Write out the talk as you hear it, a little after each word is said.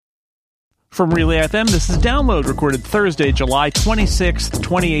From Relay FM, this is Download, recorded Thursday, July 26th,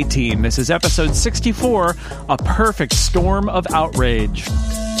 2018. This is episode 64, A Perfect Storm of Outrage.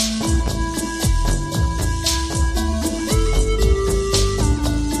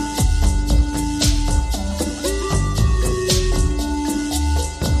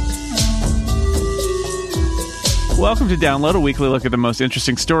 Welcome to Download, a weekly look at the most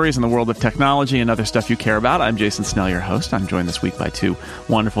interesting stories in the world of technology and other stuff you care about. I'm Jason Snell, your host. I'm joined this week by two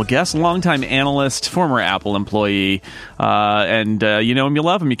wonderful guests, longtime analyst, former Apple employee, and you know him, you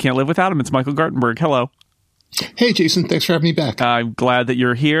love him, you can't live without him. It's Michael Gartenberg. Hello. Hey, Jason. Thanks for having me back. I'm glad that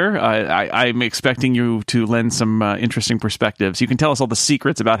you're here. I'm expecting you to lend some interesting perspectives. You can tell us all the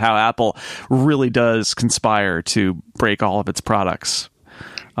secrets about how Apple really does conspire to break all of its products.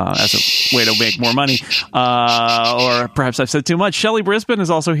 As a way to make more money. Or perhaps I've said too much. Shelley Brisbane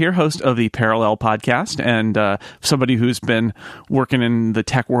is also here, host of the Parallel podcast, and somebody who's been working in the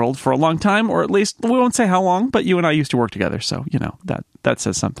tech world for a long time, or at least, we won't say how long, but you and I used to work together, so, you know, that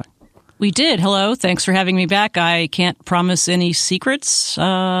says something. We did. Hello. Thanks for having me back. I can't promise any secrets.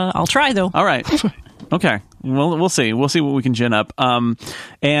 I'll try, though. All right. Okay. Well, we'll see. We'll see what we can gin up.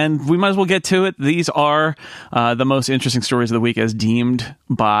 And we might as well get to it. These are the most interesting stories of the week as deemed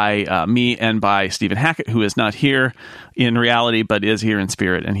by me and by Stephen Hackett, who is not here in reality, but is here in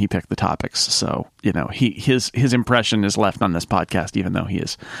spirit, and he picked the topics. So, you know, his impression is left on this podcast, even though he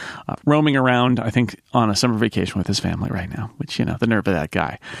is roaming around, I think, on a summer vacation with his family right now, which, you know, the nerve of that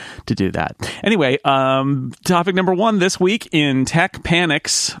guy to do that. Anyway, topic number one this week in Tech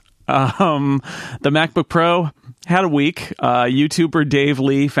Panics. The MacBook Pro had a week. YouTuber Dave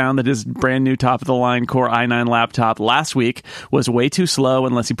Lee found that his brand new top-of-the-line Core i9 laptop last week was way too slow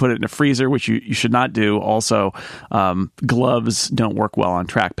unless you put it in a freezer, which you should not do. Also, gloves don't work well on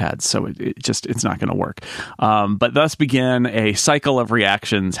trackpads, so it's not going to work. But thus began a cycle of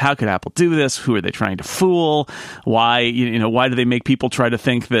reactions. How could Apple do this? Who are they trying to fool? Why do they make people try to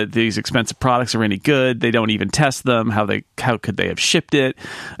think that these expensive products are any good? They don't even test them. How could they have shipped it?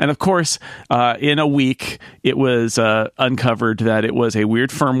 And of course, in a week, it was uncovered that it was a weird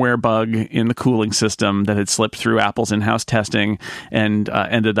firmware bug in the cooling system that had slipped through Apple's in-house testing and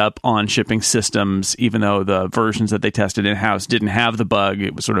ended up on shipping systems, even though the versions that they tested in-house didn't have the bug.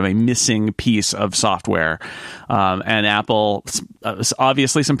 It was sort of a missing piece of software. And Apple,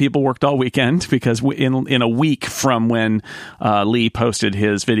 obviously some people worked all weekend because in a week from when Lee posted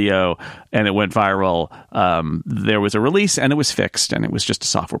his video and it went viral, there was a release and it was fixed, and it was just a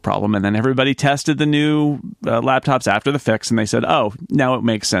software problem. And then everybody tested the new laptops after the fix, and they said, oh, now it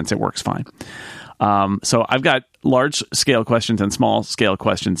makes sense. It works fine. So I've got large-scale questions and small-scale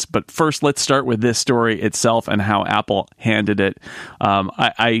questions. But first, let's start with this story itself and how Apple handled it.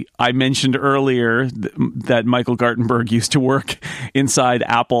 I mentioned earlier that Michael Gartenberg used to work inside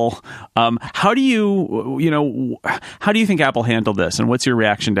Apple. How do you think Apple handled this? And what's your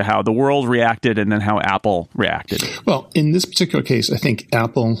reaction to how the world reacted and then how Apple reacted? Well, in this particular case, I think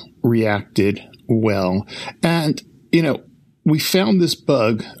Apple reacted well. And, you know, we found this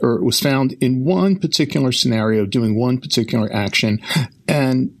bug, or it was found in one particular scenario doing one particular action,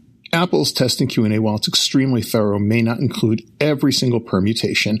 and Apple's testing Q&A, while it's extremely thorough, may not include every single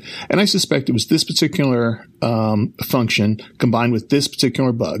permutation. And I suspect it was this particular function combined with this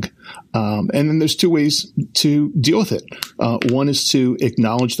particular bug. And then there's two ways to deal with it. One is to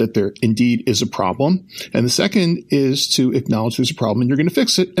acknowledge that there indeed is a problem. And the second is to acknowledge there's a problem and you're going to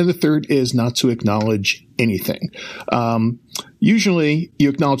fix it. And the third is not to acknowledge anything. Usually you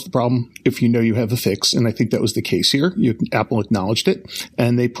acknowledge the problem if you know you have a fix. And I think that was the case here. Apple acknowledged it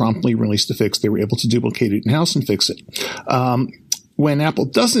and they promptly released the fix. They were able to duplicate it in-house and fix it. When Apple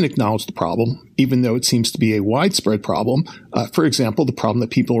doesn't acknowledge the problem, even though it seems to be a widespread problem, for example, the problem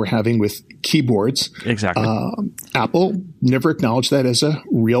that people were having with keyboards, exactly. Apple never acknowledged that as a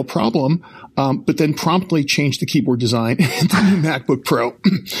real problem, but then promptly changed the keyboard design in the new MacBook Pro.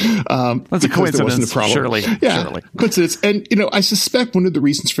 That's a coincidence, there wasn't a problem. Surely. Yeah, surely. Coincidence. And, you know, I suspect one of the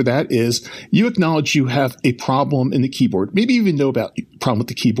reasons for that is you acknowledge you have a problem in the keyboard. Maybe you even know about the problem with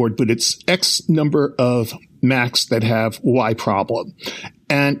the keyboard, but it's X number of Macs that have Y problem.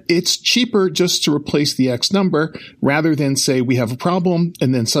 And it's cheaper just to replace the X number rather than say we have a problem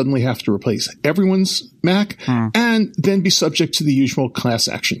and then suddenly have to replace everyone's Mac and then be subject to the usual class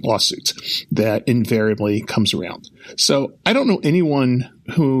action lawsuits that invariably comes around. So I don't know anyone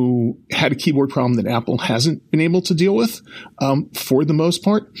who had a keyboard problem that Apple hasn't been able to deal with for the most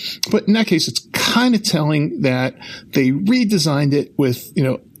part. But in that case, it's kind of telling that they redesigned it with, you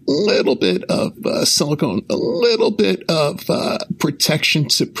know, little bit of silicone, a little bit of protection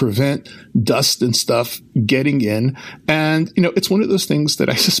to prevent dust and stuff getting in. And, it's one of those things that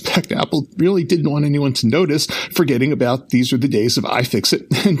I suspect Apple really didn't want anyone to notice, forgetting about these are the days of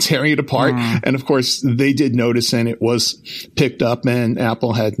iFixit and tearing it apart. And of course, they did notice, and it was picked up, and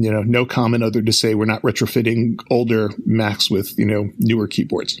Apple had, no comment other to say we're not retrofitting older Macs with, newer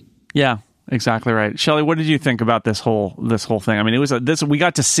keyboards. Yeah. Exactly right. Shelley, what did you think about this whole thing? I mean, it was we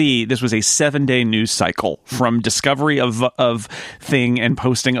got to see this was a 7-day news cycle from discovery of thing and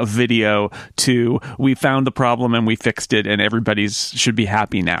posting of video to we found the problem and we fixed it and everybody's should be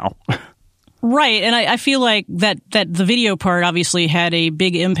happy now. Right. And I feel like that the video part obviously had a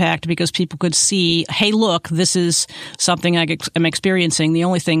big impact because people could see, hey, look, this is something I'm experiencing. The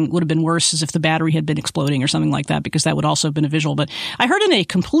only thing would have been worse is if the battery had been exploding or something like that, because that would also have been a visual. But I heard in a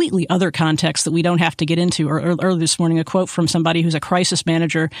completely other context that we don't have to get into earlier this morning, a quote from somebody who's a crisis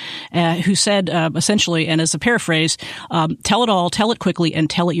manager who said essentially, and as a paraphrase, tell it all, tell it quickly, and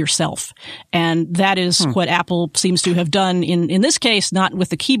tell it yourself. And that is what Apple seems to have done in this case, not with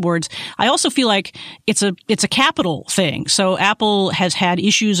the keyboards. I also feel like it's a capital thing. So Apple has had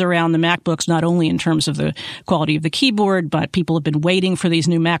issues around the MacBooks, not only in terms of the quality of the keyboard, but people have been waiting for these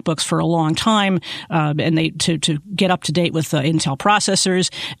new MacBooks for a long time, and they to get up to date with Intel processors.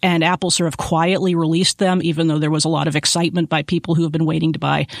 And Apple sort of quietly released them, even though there was a lot of excitement by people who have been waiting to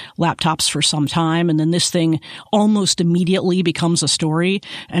buy laptops for some time. And then this thing almost immediately becomes a story.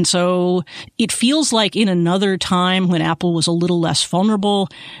 And so it feels like in another time when Apple was a little less vulnerable,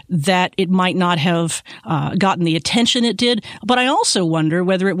 that it might not have gotten the attention it did. But I also wonder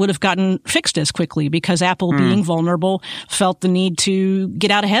whether it would have gotten fixed as quickly because Apple, being vulnerable, felt the need to get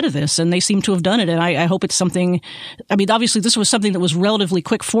out ahead of this. And they seem to have done it. And I hope it's something, I mean, obviously this was something that was relatively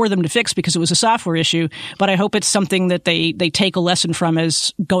quick for them to fix because it was a software issue. But I hope it's something that they take a lesson from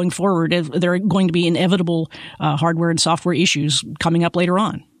as going forward. There are going to be inevitable hardware and software issues coming up later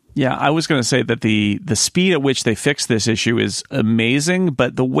on. Yeah, I was going to say that the speed at which they fixed this issue is amazing,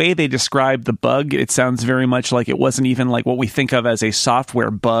 but the way they describe the bug, it sounds very much like it wasn't even like what we think of as a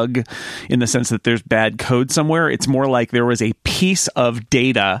software bug in the sense that there's bad code somewhere. It's more like there was a piece of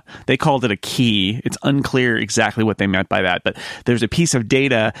data. They called it a key. It's unclear exactly what they meant by that, but there's a piece of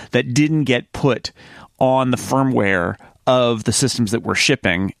data that didn't get put on the firmware of the systems that we're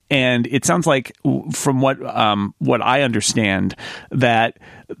shipping. And it sounds like, from what I understand, that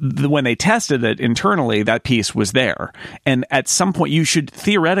when they tested it internally, that piece was there. And at some point, you should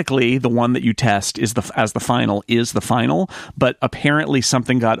theoretically, the one that you test as the final. But apparently,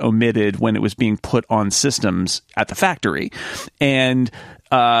 something got omitted when it was being put on systems at the factory. And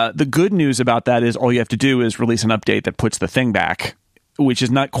the good news about that is all you have to do is release an update that puts the thing back, which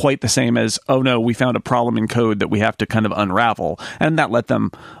is not quite the same as, oh no, we found a problem in code that we have to kind of unravel, and that let them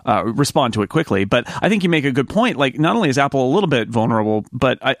respond to it quickly. But I think you make a good point. Like, not only is Apple a little bit vulnerable,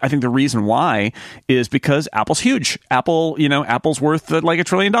 but I think the reason why is because Apple's huge. Apple's worth like $1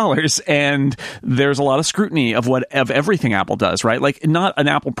 trillion, and there's a lot of scrutiny of everything Apple does, right? Like, not an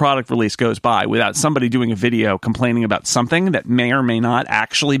Apple product release goes by without somebody doing a video complaining about something that may or may not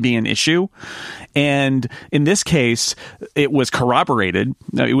actually be an issue. And in this case, it was corroborated.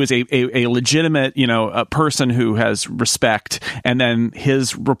 It was a legitimate, a person who has respect, and then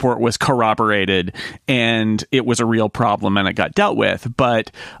his report was corroborated, and it was a real problem, and it got dealt with.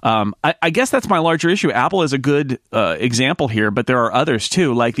 But I guess that's my larger issue. Apple is a good example here, but there are others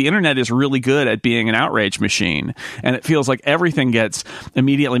too. Like, the internet is really good at being an outrage machine, and it feels like everything gets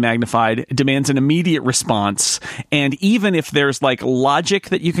immediately magnified, demands an immediate response, and even if there's like logic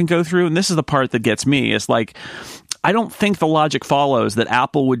that you can go through, and this is the part that gets me, is like, I don't think the logic follows that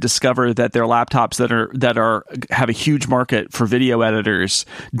Apple would discover that their laptops that have a huge market for video editors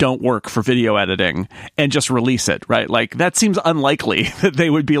don't work for video editing and just release it, right? Like, that seems unlikely that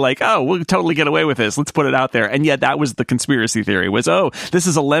they would be like, oh, we'll totally get away with this. Let's put it out there. And yet that was the conspiracy theory, was, oh, this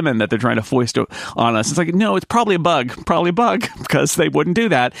is a lemon that they're trying to foist on us. It's like, no, it's probably a bug, because they wouldn't do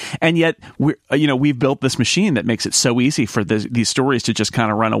that. And yet we've built this machine that makes it so easy for these stories to just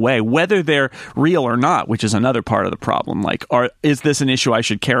kind of run away, whether they're real or not, which is another part of the problem. Like, is this an issue I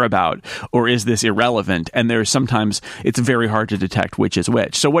should care about, or is this irrelevant? And there's sometimes it's very hard to detect which is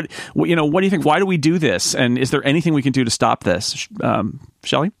which. So what do you think? Why do we do this? And is there anything we can do to stop this?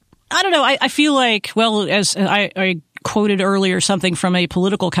 Shelley? I don't know. I feel like, well, as I quoted earlier something from a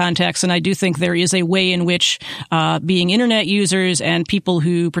political context, and I do think there is a way in which being internet users and people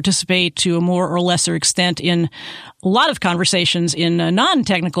who participate to a more or lesser extent in a lot of conversations in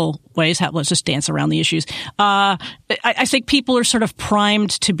non-technical ways, let's just dance around the issues, I think people are sort of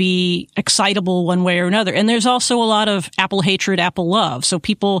primed to be excitable one way or another. And there's also a lot of Apple hatred, Apple love. So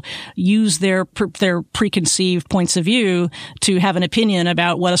people use their preconceived points of view to have an opinion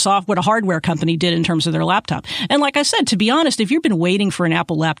about what a hardware company did in terms of their laptop. And like I said, to be honest, if you've been waiting for an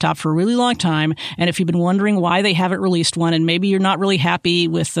Apple laptop for a really long time, and if you've been wondering why they haven't released one, and maybe you're not really happy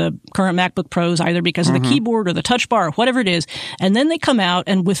with the current MacBook Pros either because of the keyboard or the touch bar or whatever it is, and then they come out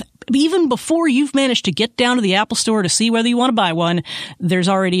and even before you've managed to get down to the Apple Store to see whether you want to buy one, there's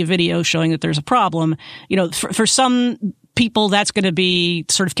already a video showing that there's a problem. You know, for some people, that's going to be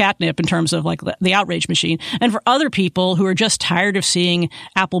sort of catnip in terms of like the outrage machine. And for other people who are just tired of seeing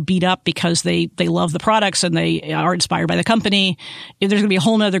Apple beat up because they love the products and they are inspired by the company, there's going to be a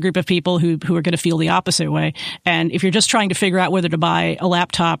whole nother group of people who are going to feel the opposite way. And if you're just trying to figure out whether to buy a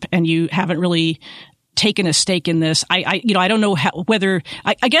laptop and you haven't really taken a stake in this, I don't know whether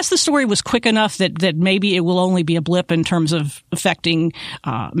I guess the story was quick enough that maybe it will only be a blip in terms of affecting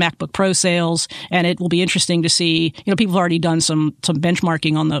MacBook Pro sales, and it will be interesting to see. You know, people have already done some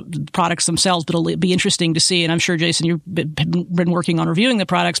benchmarking on the products themselves, but it'll be interesting to see. And I'm sure, Jason, you've been working on reviewing the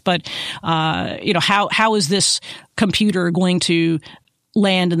products, but how is this computer going to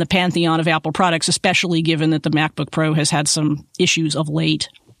land in the pantheon of Apple products, especially given that the MacBook Pro has had some issues of late?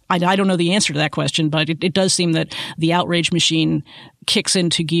 I don't know the answer to that question, but it does seem that the outrage machine kicks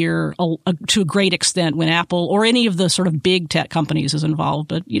into gear to a great extent when Apple or any of the sort of big tech companies is involved.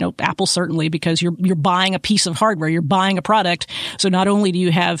 But, you know, Apple certainly, because you're buying a piece of hardware, you're buying a product. So not only do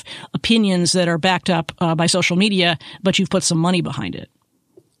you have opinions that are backed up by social media, but you've put some money behind it.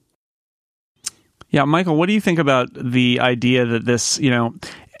 Yeah, Michael, what do you think about the idea that this,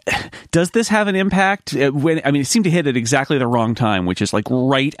 does this have an impact? It seemed to hit at exactly the wrong time, which is like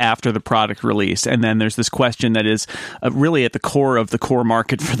right after the product release. And then there's this question that is really at the core of the core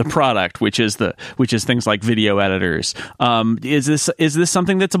market for the product, which is things like video editors. Is this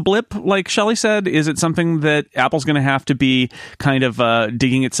something that's a blip, like Shelley said? Is it something that Apple's going to have to be kind of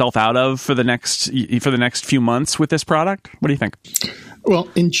digging itself out of for the next few months with this product? What do you think? Well,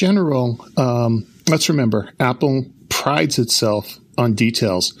 in general, let's remember, Apple prides itself on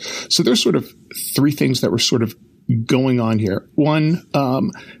details. So there's sort of three things that were sort of going on here. One,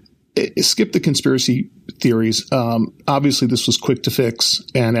 skip the conspiracy theories. Obviously, this was quick to fix,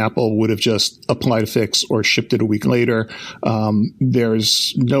 and Apple would have just applied a fix or shipped it a week later.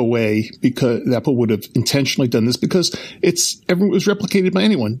 There's no way because Apple would have intentionally done this because everyone was replicated by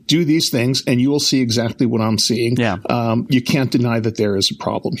anyone. Do these things, and you will see exactly what I'm seeing. Yeah. You can't deny that there is a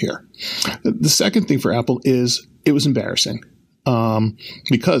problem here. The second thing for Apple is it was embarrassing.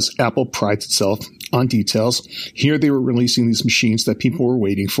 Because Apple prides itself on details. Here they were releasing these machines that people were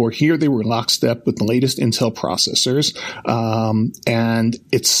waiting for. Here they were lockstep with the latest Intel processors. And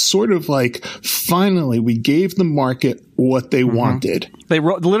it's sort of like, finally, we gave the market what they wanted. They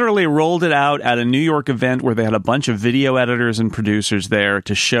literally rolled it out at a New York event where they had a bunch of video editors and producers there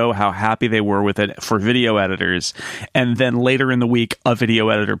to show how happy they were with it for video editors. And then later in the week, a video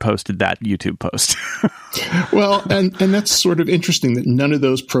editor posted that YouTube post. Well, and that's sort of interesting that none of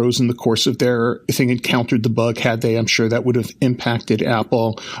those pros in the course of their thing encountered the bug. Had they, I'm sure that would have impacted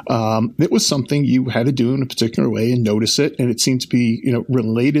Apple. It was something you had to do in a particular way and notice it. And it seemed to be,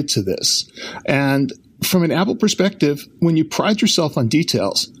 related to this. And from an Apple perspective, when you pride yourself on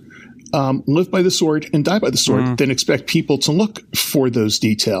details, live by the sword and die by the sword, then expect people to look for those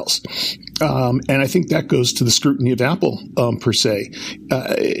details. And I think that goes to the scrutiny of Apple, per se.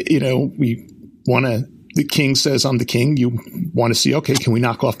 We want to, the king says, I'm the king. You want to see, okay, can we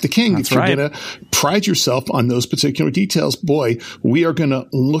knock off the king? That's if you're right. going to pride yourself on those particular details, boy, we are going to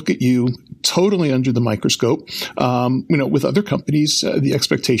look at you totally under the microscope. With other companies, the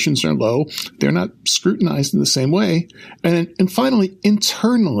expectations are low. They're not scrutinized in the same way. And finally,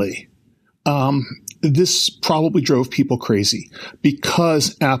 internally, this probably drove people crazy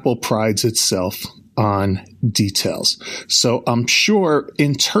because Apple prides itself on details. So I'm sure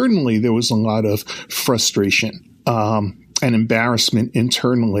internally there was a lot of frustration and embarrassment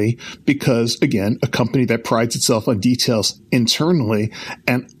internally because, again, a company that prides itself on details internally,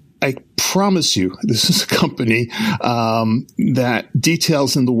 and I promise you, this is a company that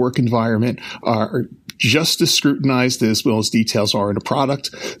details in the work environment are just as scrutinized as well as details are in a product.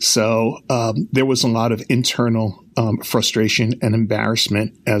 So there was a lot of internal frustration and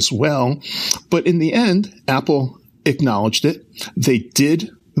embarrassment as well. But in the end, Apple acknowledged it. They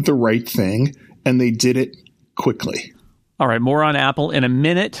did the right thing, and they did it quickly. All right, more on Apple in a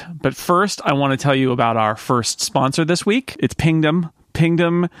minute. But first, I want to tell you about our first sponsor this week. It's Pingdom.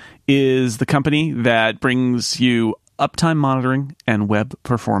 Pingdom is the company that brings you uptime monitoring and web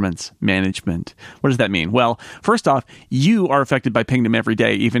performance management. What does that mean? Well, first off, you are affected by Pingdom every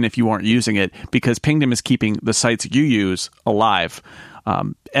day, even if you aren't using it, because Pingdom is keeping the sites you use alive.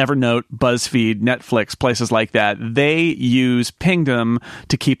 Evernote, BuzzFeed, Netflix, places like that, they use Pingdom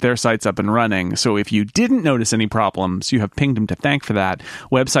to keep their sites up and running. So if you didn't notice any problems, you have Pingdom to thank for that.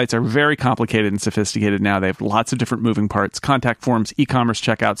 Websites are very complicated and sophisticated now. They have lots of different moving parts, contact forms, e-commerce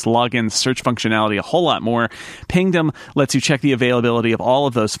checkouts, logins, search functionality, a whole lot more. Pingdom lets you check the availability of all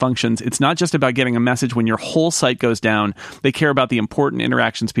of those functions. It's not just about getting a message when your whole site goes down. They care about the important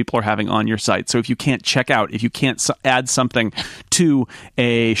interactions people are having on your site. So if you can't check out, if you can't add something to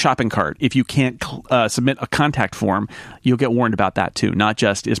a shopping cart, if you can't submit a contact form, you'll get warned about that too. Not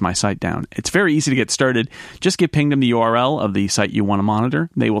just, is my site down? It's very easy to get started. Just give Pingdom the URL of the site you want to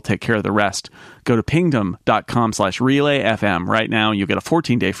monitor. They will take care of the rest. Go to pingdom.com/RelayFM right now. You'll get a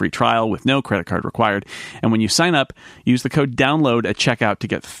 14-day free trial with no credit card required. And when you sign up, use the code DOWNLOAD at checkout to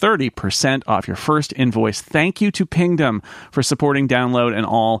get 30% off your first invoice. Thank you to Pingdom for supporting Download and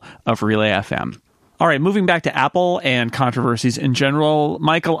all of Relay FM. All right, moving back to Apple and controversies in general.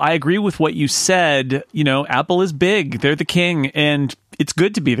 Michael, I agree with what you said. You know, Apple is big. They're the king, and it's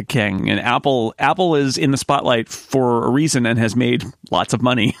good to be the king. And Apple is in the spotlight for a reason and has made lots of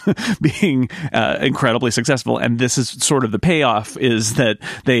money being incredibly successful. And this is sort of the payoff, is that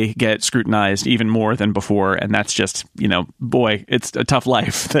they get scrutinized even more than before. And that's just, you know, boy, it's a tough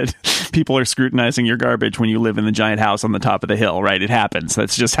life that people are scrutinizing your garbage when you live in the giant house on the top of the hill, right? It happens.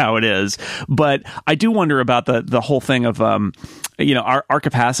 That's just how it is. But I do wonder about the whole thing of, you know, our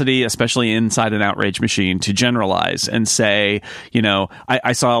capacity, especially inside an outrage machine, to generalize and say, you know,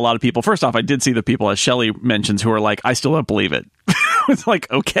 I saw a lot of people. First off, I did see the people, as Shelley mentions, who are like, I still don't believe it. It's like,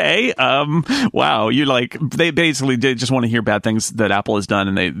 okay, wow, you like, they basically did just want to hear bad things that Apple has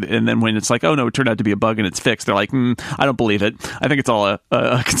done, and then when it's like, oh no, it turned out to be a bug and it's fixed, they're like, I don't believe it. I think it's all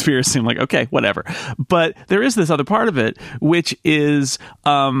a conspiracy. I'm like, okay, whatever. But there is this other part of it, which is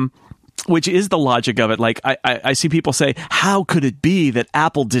the logic of it. Like, I see people say, how could it be that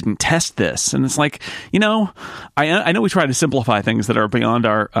Apple didn't test this? And it's like, you know, I know we try to simplify things that are beyond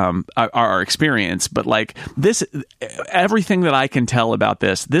our experience, but like this, everything that I can tell about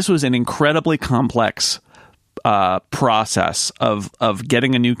this was an incredibly complex process of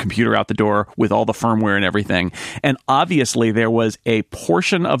getting a new computer out the door with all the firmware and everything. And obviously there was a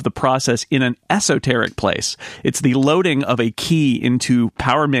portion of the process in an esoteric place. It's the loading of a key into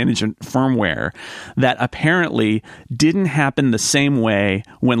power management firmware that apparently didn't happen the same way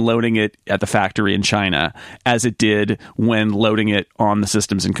when loading it at the factory in China as it did when loading it on the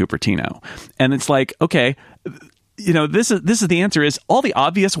systems in Cupertino. And it's like, okay, you know, this is the answer, is all the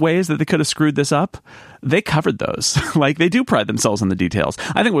obvious ways that they could have screwed this up. They covered those. Like, they do pride themselves on the details.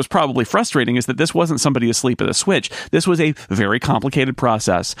 I think what was probably frustrating is that this wasn't somebody asleep at a switch. This was a very complicated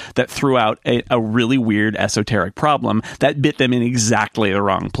process that threw out a really weird esoteric problem that bit them in exactly the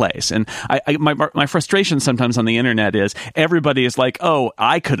wrong place. And my frustration sometimes on the internet is everybody is like, oh,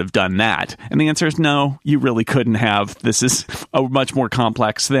 I could have done that. And the answer is no, you really couldn't have. This is a much more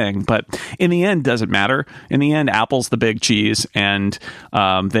complex thing. But in the end, doesn't matter. In the end, Apple's the big cheese, and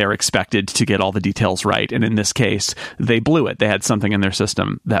they're expected to get all the details right. And in this case, they blew it. They had something in their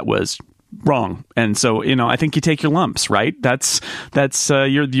system that was wrong. And so, you know, I think you take your lumps, right? That's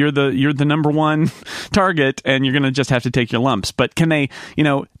you're the number one target, and you're going to just have to take your lumps. But can they, you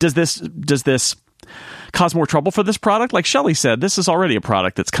know, does this cause more trouble for this product? Like Shelley said, this is already a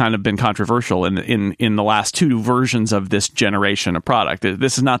product that's kind of been controversial in the last two versions of this generation of product.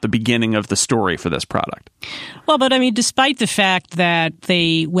 This is not the beginning of the story for this product. Well, but I mean, despite the fact that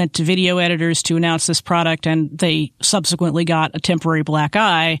they went to video editors to announce this product and they subsequently got a temporary black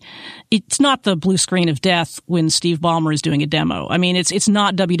eye, it's not the blue screen of death when Steve Ballmer is doing a demo. I mean, it's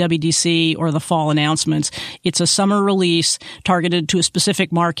not WWDC or the fall announcements. It's a summer release targeted to a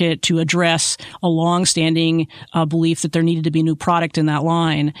specific market to address a long-standing belief that there needed to be a new product in that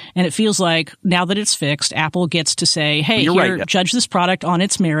line. And it feels like now that it's fixed, Apple gets to say, hey, right. Judge this product on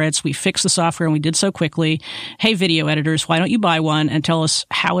its merits. We fixed the software and we did so quickly. Hey, video editors, why don't you buy one and tell us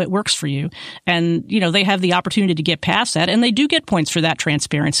how it works for you? And, you know, they have the opportunity to get past that, and they do get points for that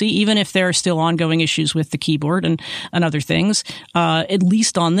transparency, even if there are still ongoing issues with the keyboard and other things, at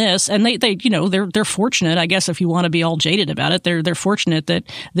least on this. And they you know, they're fortunate, I guess, if you want to be all jaded about it, they're fortunate that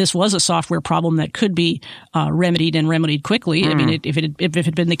this was a software problem that could be remedied and remedied quickly. I mean, if it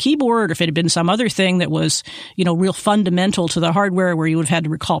had been the keyboard, or if it had been some other thing that was, you know, real fundamental to the hardware where you would have had to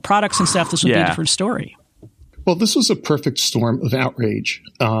recall products and stuff, this would be a different story. Well, this was a perfect storm of outrage.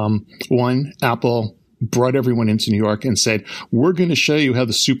 One, Apple brought everyone into New York and said, we're going to show you how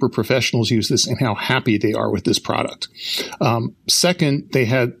the super professionals use this and how happy they are with this product. Second, they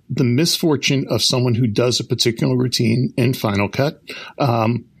had the misfortune of someone who does a particular routine in Final Cut,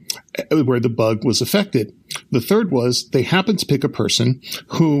 where the bug was affected. The third was they happened to pick a person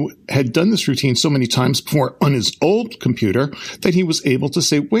who had done this routine so many times before on his old computer that he was able to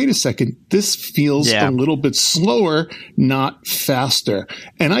say, wait a second, this feels a little bit slower, not faster.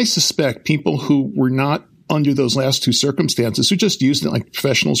 And I suspect people who were not under those last two circumstances, who just used it like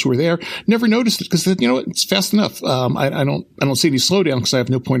professionals who were there, never noticed it because they said, you know what, it's fast enough. I don't see any slowdown because I have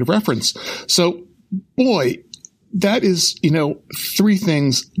no point of reference. So, boy, that is, three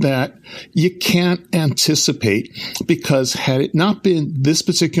things that you can't anticipate, because had it not been this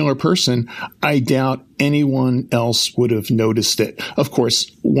particular person, I doubt anyone else would have noticed it. Of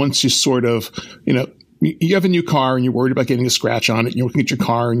course, once you sort of, you have a new car and you're worried about getting a scratch on it, and you're looking at your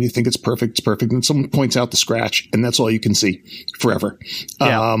car and you think it's perfect, and someone points out the scratch, and that's all you can see forever.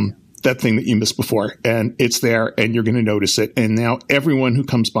 Yeah. That thing that you missed before, and it's there, and you're going to notice it. And now everyone who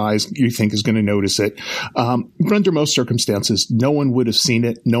comes by you think is going to notice it. But under most circumstances, no one would have seen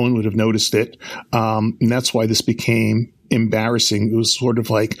it. No one would have noticed it. And that's why this became embarrassing. It was sort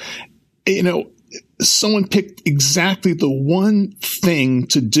of like, someone picked exactly the one thing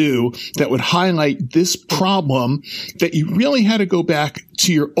to do that would highlight this problem that you really had to go back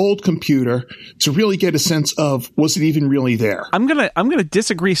to your old computer to really get a sense of, was it even really there? I'm gonna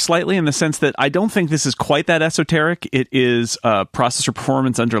disagree slightly in the sense that I don't think this is quite that esoteric. It is processor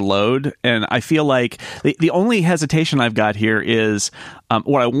performance under load, and I feel like the only hesitation I've got here is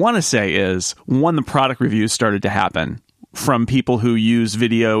what I want to say is, one, the product reviews started to happen from people who use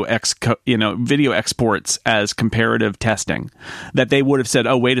video exports as comparative testing, that they would have said,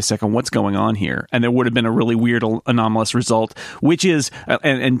 oh, wait a second, what's going on here? And there would have been a really weird anomalous result, which is,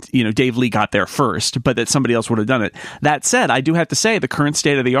 and Dave Lee got there first, but that somebody else would have done it. That said, I do have to say the current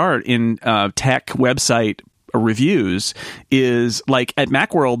state of the art in tech website reviews is like at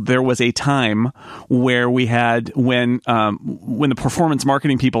Macworld, there was a time where we had when the performance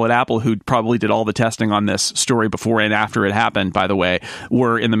marketing people at Apple, who probably did all the testing on this story before and after it happened, by the way,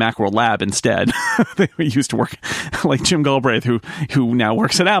 were in the Macworld lab instead. They used to work like Jim Galbraith, who now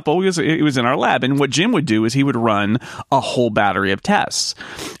works at Apple. It was in our lab, and what Jim would do is he would run a whole battery of tests.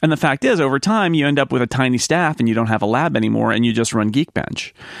 And the fact is, over time, you end up with a tiny staff and you don't have a lab anymore, and you just run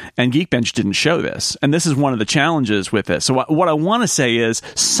Geekbench. And Geekbench didn't show this, and this is one of the challenges with this. So what I want to say is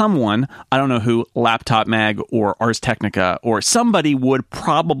someone, I don't know who, Laptop Mag or Ars Technica or somebody would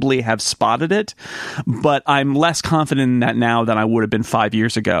probably have spotted it, but I'm less confident in that now than I would have been 5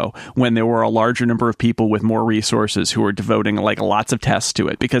 years ago when there were a larger number of people with more resources who were devoting like lots of tests to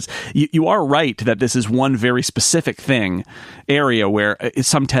it. Because you are right that this is one very specific area where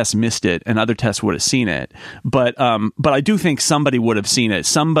some tests missed it and other tests would have seen it. But I do think somebody would have seen it.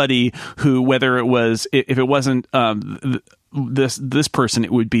 Somebody who, whether it was, if it wasn't this person,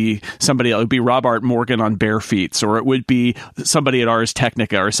 it would be somebody else. It would be Rob Art Morgan on Bare Feet, or it would be somebody at Ars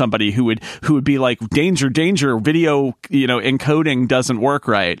Technica, or somebody who would be like, danger, video, encoding doesn't work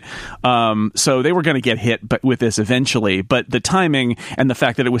right. So they were going to get hit with this eventually, but the timing and the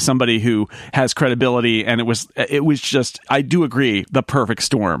fact that it was somebody who has credibility, and it was just, I do agree, the perfect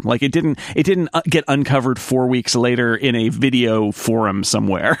storm. Like it didn't get uncovered 4 weeks later in a video forum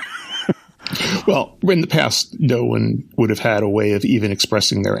somewhere. Well, in the past, no one would have had a way of even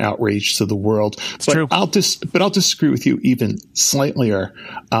expressing their outrage to the world. It's true. I'll disagree with you even slightlier.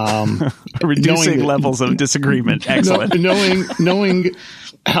 Reducing levels of disagreement. Excellent. Knowing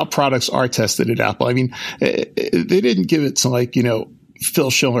how products are tested at Apple. I mean, they didn't give it to Phil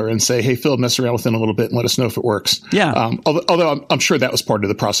Schiller and say, hey, Phil, mess around with it a little bit and let us know if it works. Yeah. Although I'm sure that was part of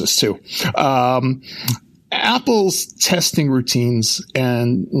the process too. Apple's testing routines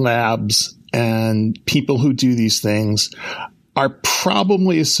and labs and people who do these things are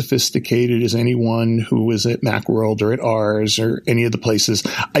probably as sophisticated as anyone who was at Macworld or at Ars or any of the places.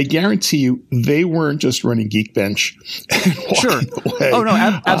 I guarantee you they weren't just running Geekbench. Sure. Oh,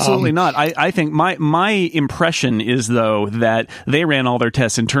 no, absolutely not. I think my impression is, though, that they ran all their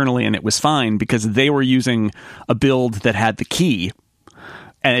tests internally and it was fine because they were using a build that had the key.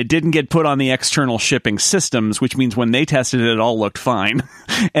 And it didn't get put on the external shipping systems, which means when they tested it, it all looked fine.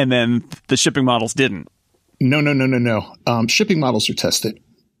 And then the shipping models didn't. No. Shipping models are tested.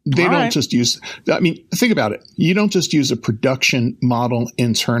 They don't just use, think about it. You don't just use a production model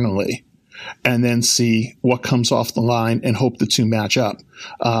internally. and then see what comes off the line and hope the two match up.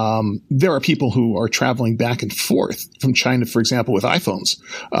 There are people who are traveling back and forth from China, for example, with iPhones,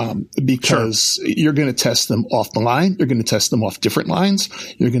 because you're going to test them off the line. You're going to test them off different lines.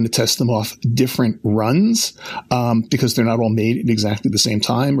 You're going to test them off different runs, because they're not all made at exactly the same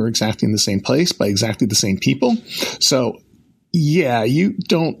time or exactly in the same place by exactly the same people. So yeah, you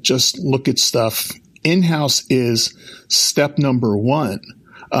don't just look at stuff. In-house is step number one.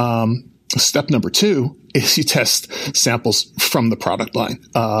 Step number two is you test samples from the product line.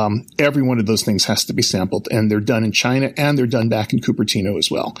 Every one of those things has to be sampled, and they're done in China and they're done back in Cupertino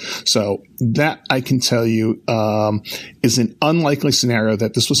as well. So that I can tell you, is an unlikely scenario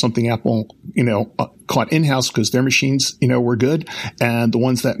that this was something Apple, caught in-house because their machines, were good, and the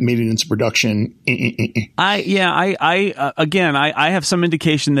ones that made it into production. I have some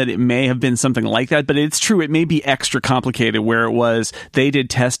indication that it may have been something like that, but it's true. It may be extra complicated where it was they did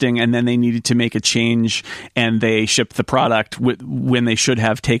testing and then they needed to make a change and they shipped the product when they should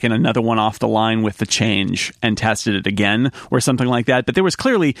have taken another one off the line with the change and tested it again or something like that. But there was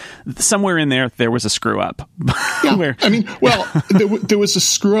clearly somewhere in there was a screw up. Yeah, there was a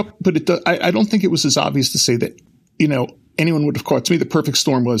screw up, but I don't think it was as obvious to say that, anyone would have caught. To me, the perfect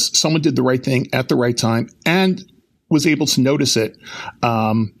storm was someone did the right thing at the right time and was able to notice it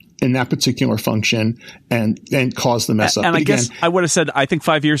in that particular function and cause the mess up. And I guess I would have said, I think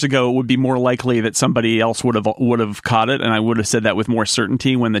 5 years ago, it would be more likely that somebody else would have caught it. And I would have said that with more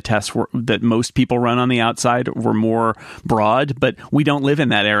certainty when the tests that most people run on the outside were more broad. But we don't live in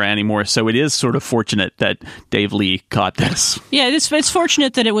that era anymore. So it is sort of fortunate that Dave Lee caught this. Yeah, it's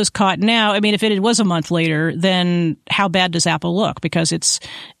fortunate that it was caught now. I mean, if it was a month later, then how bad does Apple look? Because it's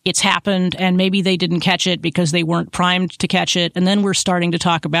happened, and maybe they didn't catch it because they weren't primed to catch it. And then we're starting to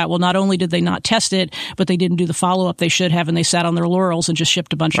talk about, well, not only did they not test it, but they didn't do the follow-up they should have, and they sat on their laurels and just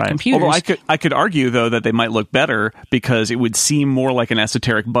shipped a bunch of computers. Although I could argue, though, that they might look better because it would seem more like an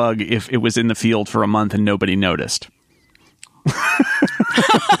esoteric bug if it was in the field for a month and nobody noticed.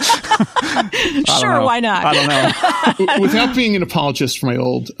 Sure, why not? I don't know. Without being an apologist for my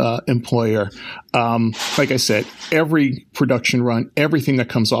old employer, like I said, every production run, everything that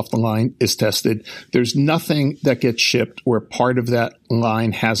comes off the line is tested. There's nothing that gets shipped where part of that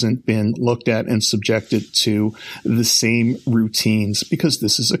line hasn't been looked at and subjected to the same routines, because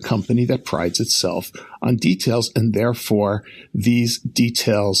this is a company that prides itself on details, and therefore these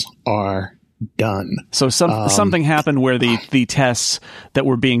details are done. So something happened where the tests that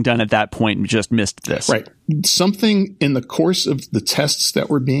were being done at that point just missed this. Right. Something in the course of the tests that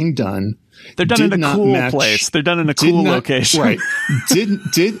were being done. They're done in a cool place. They're done in a cool location. Right.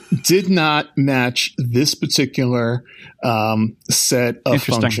 Did not match this particular set of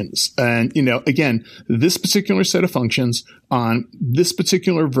functions. And, again, this particular set of functions on this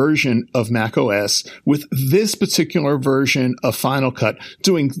particular version of Mac OS with this particular version of Final Cut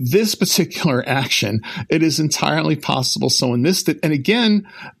doing this particular action, it is entirely possible someone missed it. And again,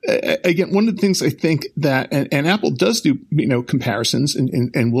 one of the things I think that, and Apple does do, comparisons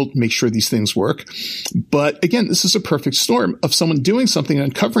and we'll make sure these things work. But again, this is a perfect storm of someone doing something and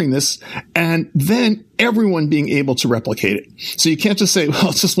uncovering this and then everyone being able to replicate it. So you can't just say, well,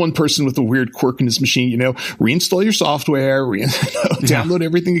 it's just one person with a weird quirk in his machine, reinstall your software, download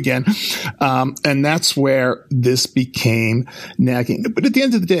everything again. And that's where this became nagging. But at the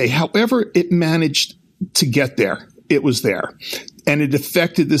end of the day, however it managed to get there, it was there and it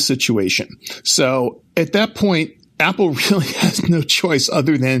affected the situation. So at that point, Apple really has no choice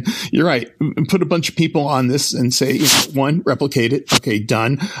other than, you're right, put a bunch of people on this and say, one, replicate it. Okay,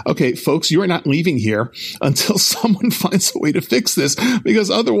 done. Okay, folks, you are not leaving here until someone finds a way to fix this,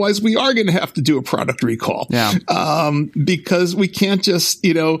 because otherwise we are going to have to do a product recall. Yeah. Because we can't just,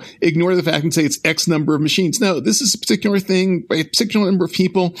 ignore the fact and say it's X number of machines. No, this is a particular thing by a particular number of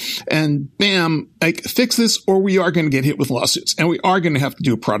people, and bam, fix this or we are going to get hit with lawsuits and we are going to have to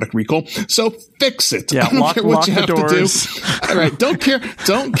do a product recall. So fix it. Yeah, I don't care what you have doors. to do. All right. Don't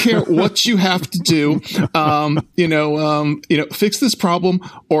care what you have to do. Fix this problem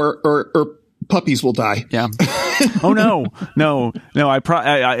or puppies will die. Yeah. Oh no.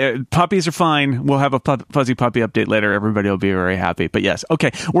 Puppies are fine. We'll have a fuzzy puppy update later. Everybody will be very happy. But yes.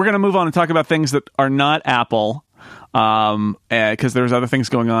 Okay. We're going to move on and talk about things that are not Apple. because there's other things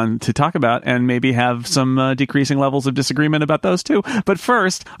going on to talk about and maybe have some decreasing levels of disagreement about those too. But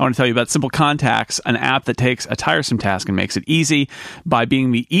first, I want to tell you about Simple Contacts, an app that takes a tiresome task and makes it easy by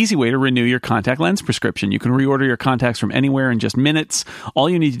being the easy way to renew your contact lens prescription. You can reorder your contacts from anywhere in just minutes. All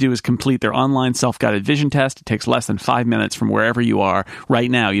you need to do is complete their online self-guided vision test. It takes less than 5 minutes from wherever you are right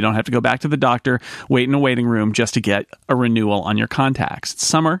now. You don't have to go back to the doctor, wait in a waiting room just to get a renewal on your contacts. It's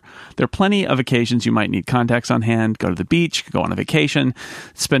summer. There are plenty of occasions you might need contacts on hand. Go to the beach, go on a vacation,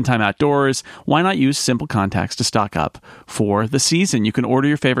 spend time outdoors. Why not use Simple Contacts to stock up for the season? You can order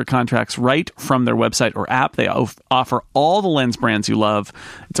your favorite contacts right from their website or app. They offer all the lens brands you love.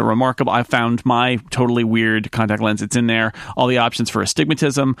 It's a remarkable. I found my totally weird contact lens. It's in there. All the options for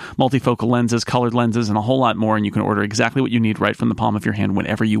astigmatism, multifocal lenses, colored lenses, and a whole lot more. And you can order exactly what you need right from the palm of your hand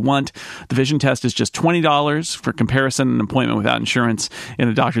whenever you want. The vision test is just $20. For comparison, an appointment without insurance in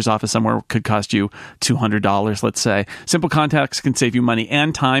a doctor's office somewhere could cost you $200, let's say. Simple Contacts can save you money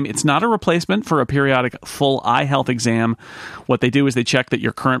and time. It's not a replacement for a periodic full eye health exam. What they do is they check that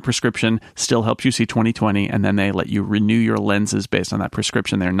your current prescription still helps you see 20/20, and then they let you renew your lenses based on that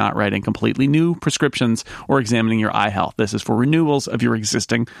prescription. They're not writing completely new prescriptions or examining your eye health. This is for renewals of your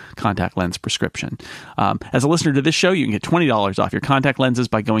existing contact lens prescription. As a listener to this show, you can get $20 off your contact lenses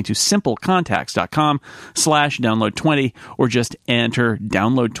by going to simplecontacts.com/download20 or just enter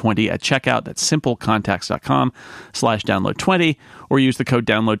download20 at checkout. That's simplecontacts.com/download20 or use the code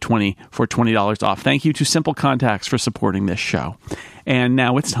download20 for $20 off. Thank you to Simple Contacts for supporting this show. And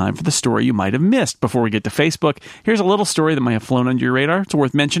now it's time for the story you might have missed. Before we get to Facebook, here's a little story that might have flown under your radar. It's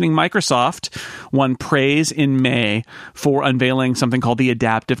worth mentioning. Microsoft won praise in May for unveiling something called the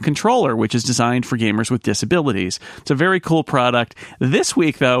Adaptive Controller, which is designed for gamers with disabilities. It's a very cool product. This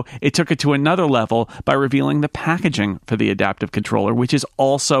week, though, it took it to another level by revealing the packaging for the Adaptive Controller, which is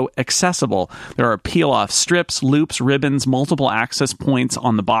also accessible. There are peel-off strips, loops, ribbons, multiple access points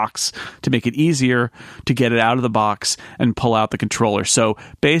on the box to make it easier to get it out of the box and pull out the controller. So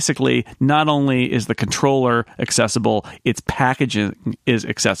basically, not only is the controller accessible, its packaging is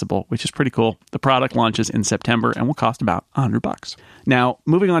accessible, which is pretty cool. The product launches in September and will cost about $100. Now,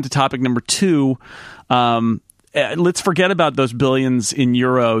 moving on to topic number 2, let's forget about those billions in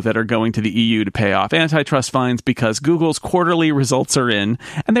euro that are going to the EU to pay off antitrust fines, because Google's quarterly results are in,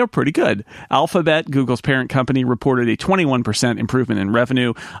 and they were pretty good. Alphabet, Google's parent company, reported a 21% improvement in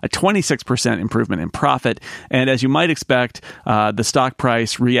revenue, a 26% improvement in profit, and as you might expect, the stock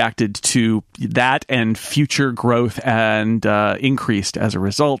price reacted to that and future growth and increased as a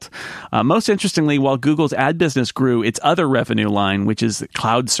result. Most interestingly, while Google's ad business grew, its other revenue line, which is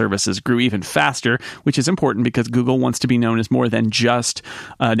cloud services, grew even faster, which is important because Google wants to be known as more than just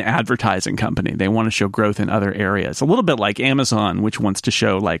an advertising company. They want to show growth in other areas. A little bit like Amazon, which wants to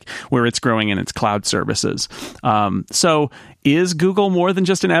show like where it's growing in its cloud services. So is Google more than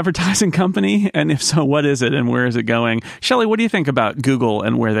just an advertising company? And if so, what is it and where is it going? Shelley, what do you think about Google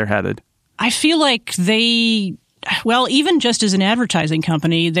and where they're headed? I feel like well, even just as an advertising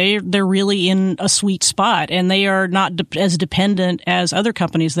company, they're really in a sweet spot, and they are not as dependent as other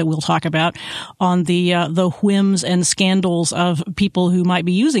companies that we'll talk about on the whims and scandals of people who might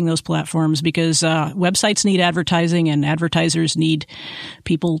be using those platforms, because websites need advertising and advertisers need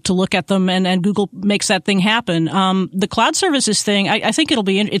people to look at them, and Google makes that thing happen. The cloud services thing, I think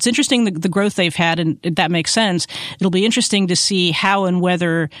it's interesting the growth they've had, and that makes sense. It'll be interesting to see how and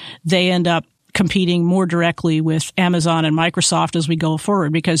whether they end up competing more directly with Amazon and Microsoft as we go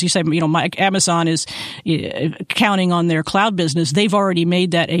forward, because you said, Amazon is counting on their cloud business. They've already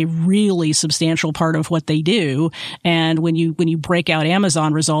made that a really substantial part of what they do. And when you break out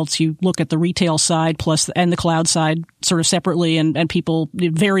Amazon results, you look at the retail side and the cloud side sort of separately, and people,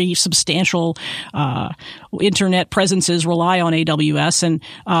 very substantial internet presences rely on AWS, and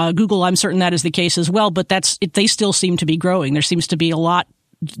Google, I'm certain that is the case as well, but they still seem to be growing. There seems to be a lot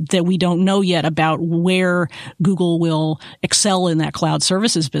that we don't know yet about where Google will excel in that cloud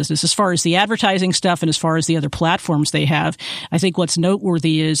services business. As far as the advertising stuff and as far as the other platforms they have, I think what's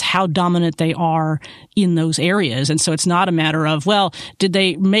noteworthy is how dominant they are in those areas. And so it's not a matter of, well, did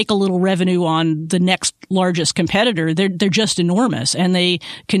they make a little revenue on the next largest competitor? They're just enormous, and they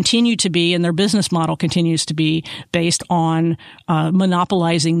continue to be, and their business model continues to be based on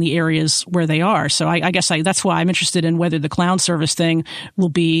monopolizing the areas where they are. So I guess that's why I'm interested in whether the cloud service thing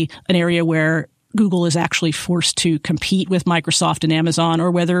will be an area where Google is actually forced to compete with Microsoft and Amazon, or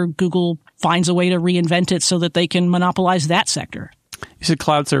whether Google finds a way to reinvent it so that they can monopolize that sector. You said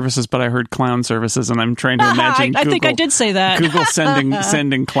cloud services, but I heard clown services, and I'm trying to imagine. I think I did say that. Google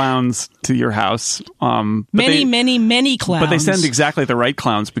sending clowns to your house. Many clowns. But they send exactly the right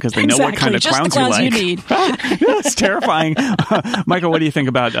clowns because they know what kind of just clowns, the clowns you like. You need. It's terrifying. Michael, what do you think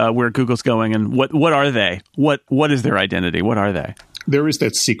about where Google's going, and what are they? What is their identity? What are they? There is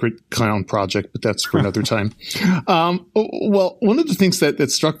that secret clown project, but that's for another time. Well, one of the things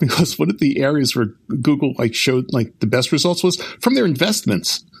that struck me was one of the areas where Google showed the best results was from their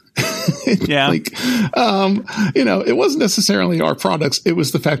investments. Yeah. It wasn't necessarily our products. It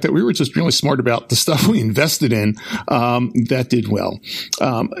was the fact that we were just really smart about the stuff we invested in that did well.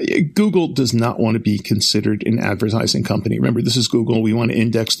 Google does not want to be considered an advertising company. Remember, this is Google. We want to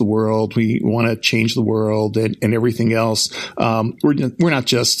index the world. We want to change the world and everything else. We're not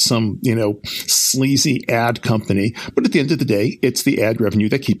just some, sleazy ad company. But at the end of the day, it's the ad revenue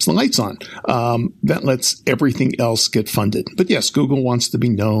that keeps the lights on. That lets everything else get funded. But yes, Google wants to be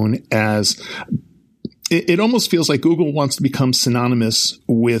known as, it almost feels like Google wants to become synonymous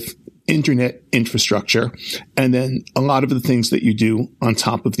with internet infrastructure and then a lot of the things that you do on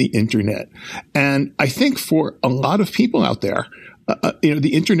top of the internet. And I think for a lot of people out there,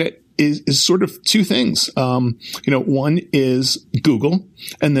 the internet is sort of two things. One is Google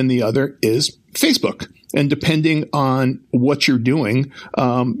and the other is Facebook. And depending on what you're doing,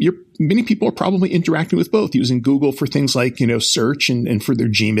 many people are probably interacting with both, using Google for things like, search and for their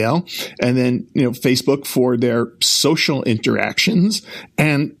Gmail, and then, Facebook for their social interactions.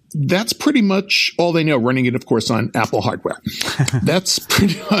 And that's pretty much all they know, running it, of course, on Apple hardware. That's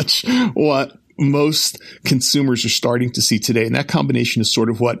pretty much what most consumers are starting to see today. And that combination is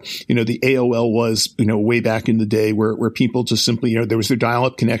sort of what, the AOL was, way back in the day where people just simply, there was their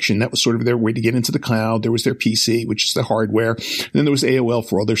dial-up connection. That was sort of their way to get into the cloud. There was their PC, which is the hardware. And then there was AOL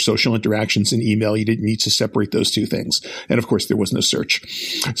for all their social interactions and email. You didn't need to separate those two things. And of course, there was no search.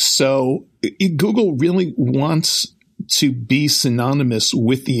 So Google really wants to be synonymous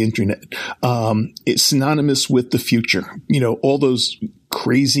with the internet. It's synonymous with the future. All those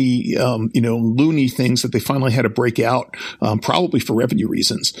crazy, loony things that they finally had to break out, probably for revenue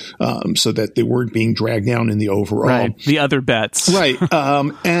reasons, so that they weren't being dragged down in the overall. Right. The other bets. Right.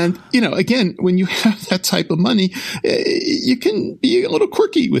 And, again, when you have that type of money, you can be a little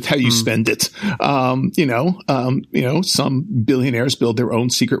quirky with how you spend it. Some billionaires build their own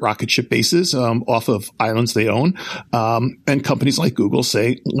secret rocket ship bases, off of islands they own. And companies like Google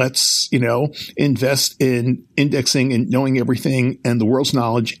say, let's, invest in indexing and knowing everything and the world's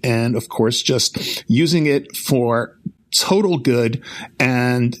knowledge, and of course, just using it for total good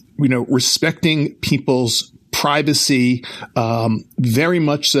and, respecting people's privacy, very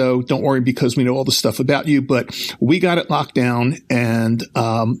much so. Don't worry, because we know all the stuff about you, but we got it locked down, and,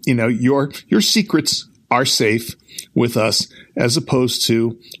 your secrets are safe with us, as opposed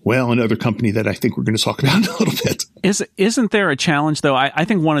to, another company that I think we're going to talk about in a little bit. Isn't there a challenge, though? I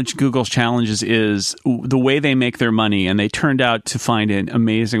think one of Google's challenges is the way they make their money, and they turned out to find an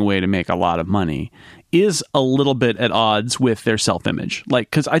amazing way to make a lot of money, is a little bit at odds with their self-image.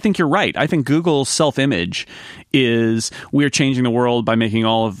 Because I think you're right. I think Google's self-image is, we're changing the world by making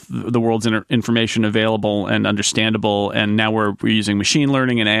all of the world's information available and understandable. And now we're using machine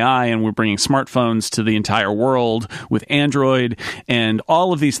learning and AI, and we're bringing smartphones to the entire world with Android and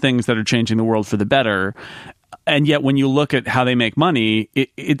all of these things that are changing the world for the better. And yet, when you look at how they make money,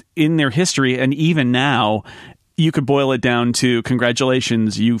 it in their history, and even now, you could boil it down to,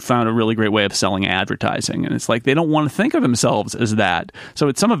 congratulations, you found a really great way of selling advertising. And it's like, they don't want to think of themselves as that.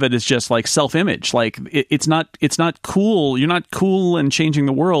 So some of it is just like self-image. Like it's not cool. You're not cool and changing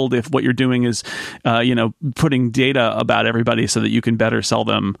the world if what you're doing is, putting data about everybody so that you can better sell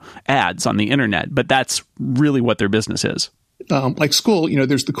them ads on the internet. But that's really what their business is. Like school,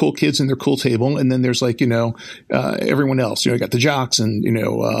 there's the cool kids and their cool table, and then there's everyone else. You got the jocks, and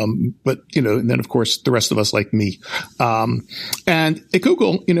and then of course the rest of us like me. And at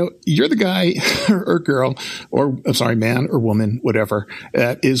Google, you're the guy or girl, or I'm sorry, man or woman, whatever,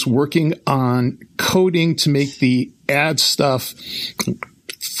 that is working on coding to make the ad stuff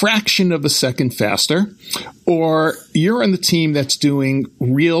fraction of a second faster, or you're on the team that's doing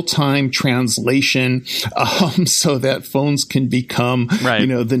real-time translation, so that phones can become,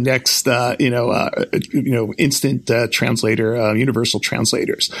 the next, instant translator, universal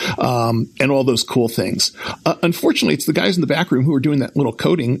translators, and all those cool things. Unfortunately, it's the guys in the back room who are doing that little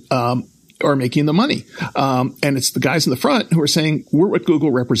coding, are making the money. And it's the guys in the front who are saying, we're what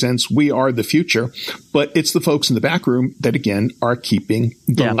Google represents. We are the future. But it's the folks in the back room that, again, are keeping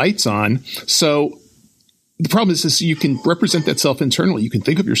the lights on. So the problem is you can represent that self internally. You can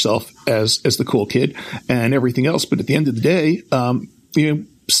think of yourself as the cool kid and everything else. But at the end of the day, you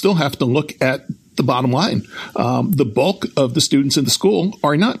still have to look at the bottom line. The bulk of the students in the school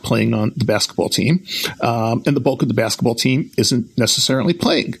are not playing on the basketball team, and the bulk of the basketball team isn't necessarily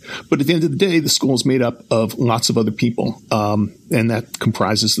playing. But at the end of the day, the school is made up of lots of other people, and that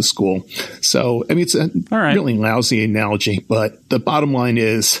comprises the school. So, I mean, it's a really lousy analogy, but the bottom line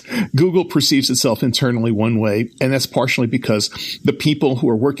is Google perceives itself internally one way, and that's partially because the people who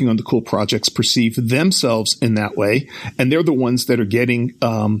are working on the cool projects perceive themselves in that way, and they're the ones that are getting,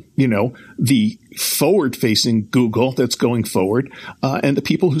 the forward-facing Google that's going forward, and the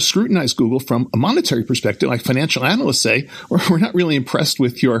people who scrutinize Google from a monetary perspective, like financial analysts say, we're not really impressed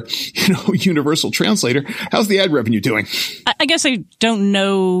with your, universal translator. How's the ad revenue doing? I guess I don't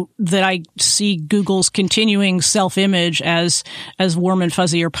know that I see Google's continuing self-image as warm and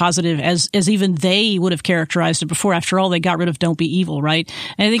fuzzy or positive as even they would have characterized it before. After all, they got rid of "Don't Be Evil," right?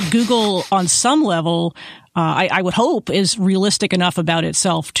 And I think Google, on some level, I would hope, is realistic enough about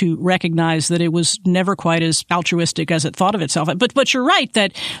itself to recognize that it was never quite as altruistic as it thought of itself. But you're right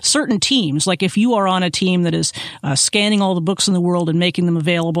that certain teams, like if you are on a team that is scanning all the books in the world and making them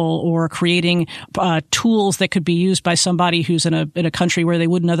available, or creating tools that could be used by somebody who's in a country where they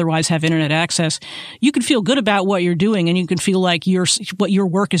wouldn't otherwise have internet access, you can feel good about what you're doing, and you can feel like your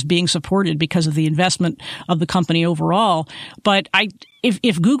work is being supported because of the investment of the company overall. But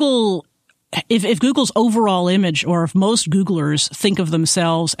if Google's overall image, or if most Googlers think of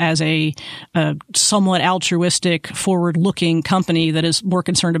themselves as a somewhat altruistic, forward-looking company that is more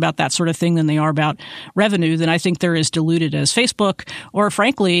concerned about that sort of thing than they are about revenue, then I think they're as diluted as Facebook, or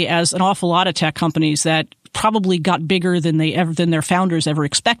frankly, as an awful lot of tech companies that probably got bigger than their founders ever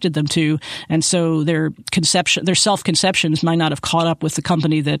expected them to, and so their self-conceptions might not have caught up with the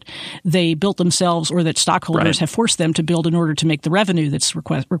company that they built themselves, or that stockholders have forced them to build in order to make the revenue that's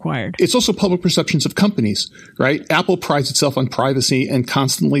required. It's also public perceptions of companies, right? Apple prides itself on privacy and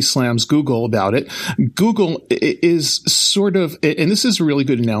constantly slams Google about it. Google is sort of, and this is a really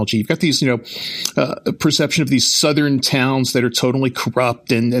good analogy. You've got these, perception of these southern towns that are totally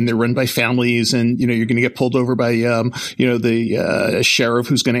corrupt, and they're run by families, and you're going to get pulled over by, the sheriff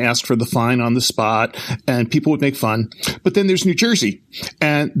who's going to ask for the fine on the spot, and people would make fun. But then there's New Jersey,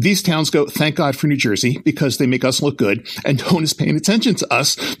 and these towns go, thank God for New Jersey, because they make us look good, and no one is paying attention to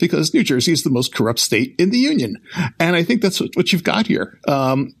us because New Jersey is the most corrupt state in the union. And I think that's what you've got here.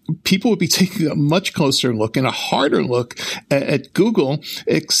 People would be taking a much closer look and a harder look at Google,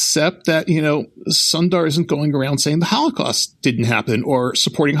 except that, Sundar isn't going around saying the Holocaust didn't happen, or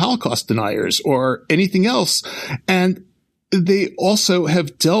supporting Holocaust deniers, or anything else. And they also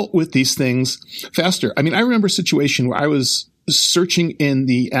have dealt with these things faster. I mean, I remember a situation where I was searching in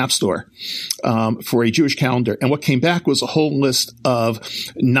the App Store for a Jewish calendar, and what came back was a whole list of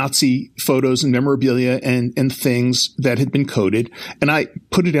Nazi photos and memorabilia and things that had been coded, and I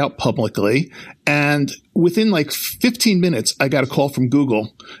put it out publicly, and within like 15 minutes, I got a call from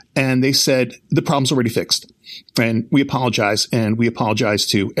Google, and they said, the problem's already fixed. And we apologize, and we apologize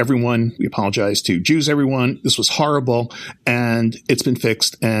to everyone. We apologize to Jews, everyone. This was horrible, and it's been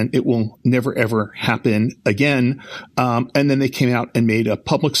fixed, and it will never, ever happen again. And then they came out and made a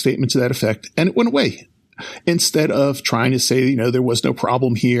public statement to that effect, and it went away. Instead of trying to say, there was no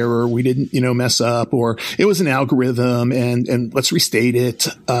problem here, or we didn't, mess up, or it was an algorithm and let's restate it,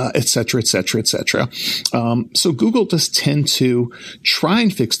 et cetera, et cetera, et cetera. So Google does tend to try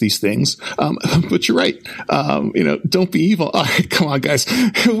and fix these things. But you're right. Don't be evil. All right, come on, guys.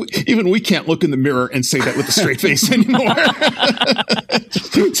 Even we can't look in the mirror and say that with a straight face anymore.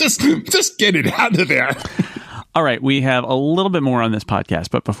 just get it out of there. All right, we have a little bit more on this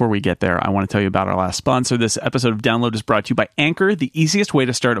podcast, but before we get there, I want to tell you about our last sponsor. This episode of Download is brought to you by Anchor, the easiest way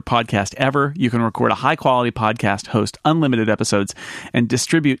to start a podcast ever. You can record a high-quality podcast, host unlimited episodes, and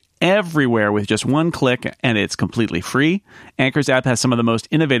distribute everywhere with just one click, and it's completely free. Anchor's app has some of the most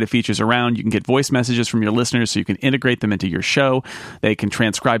innovative features around. You can get voice messages from your listeners so you can integrate them into your show. They can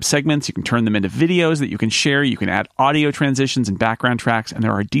transcribe segments. You can turn them into videos that you can share. You can add audio transitions and background tracks, and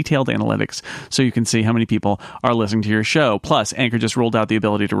there are detailed analytics so you can see how many people are listening to your show. Plus, Anchor just rolled out the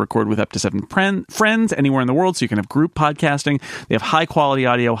ability to record with up to 7 friends anywhere in the world, so you can have group podcasting. They have high-quality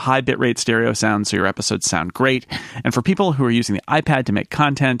audio, high bitrate stereo sound, so your episodes sound great. And for people who are using the iPad to make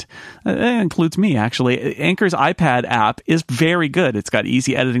content, it includes me, actually, Anchor's iPad app is very good. It's got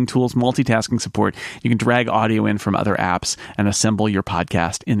easy editing tools, multitasking support. You can drag audio in from other apps and assemble your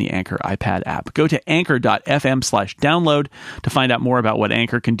podcast in the Anchor iPad app. Go to anchor.fm/download to find out more about what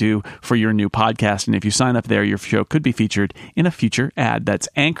Anchor can do for your new podcast. And if you sign up there, your show could be featured in a future ad. That's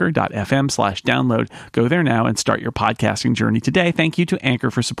anchor.fm/download. Go there now and start your podcasting journey today. Thank you to Anchor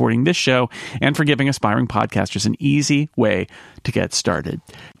for supporting this show and for giving aspiring podcasters an easy way to get started.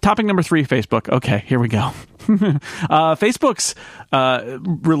 Topic number 3, Facebook. Okay, here we go. Facebook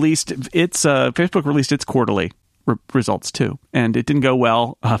released its quarterly results too, and it didn't go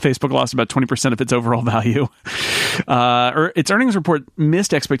well. Facebook lost about 20% of its overall value. Its earnings report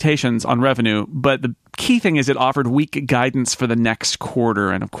missed expectations on revenue, but the key thing is it offered weak guidance for the next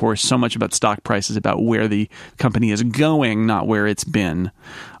quarter. And of course, so much about stock prices about where the company is going, not where it's been.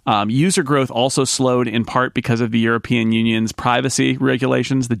 User growth also slowed in part because of the European Union's privacy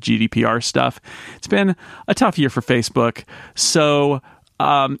regulations, the GDPR stuff. It's been a tough year for Facebook. So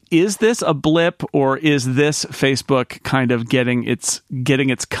is this a blip, or is this Facebook kind of getting its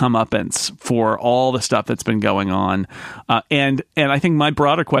comeuppance for all the stuff that's been going on? And I think my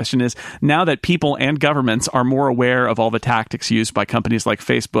broader question is, now that people and governments are more aware of all the tactics used by companies like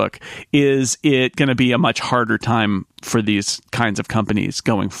Facebook, is it going to be a much harder time for these kinds of companies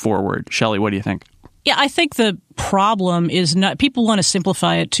going forward? Shelley, what do you think? Yeah, I think the problem is not, people want to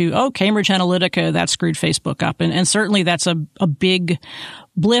simplify it to, Cambridge Analytica, that screwed Facebook up. And certainly that's a big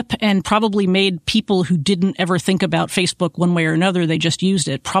blip, and probably made people who didn't ever think about Facebook one way or another, they just used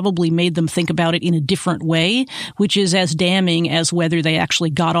it, probably made them think about it in a different way, which is as damning as whether they actually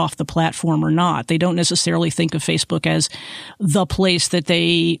got off the platform or not. They don't necessarily think of Facebook as the place that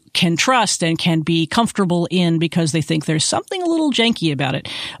they can trust and can be comfortable in because they think there's something a little janky about it.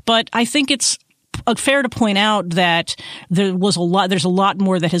 But I think it's fair to point out that there's a lot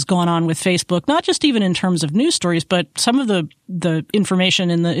more that has gone on with Facebook, not just even in terms of news stories, but some of the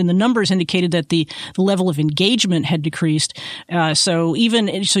information in the numbers indicated that the level of engagement had decreased. So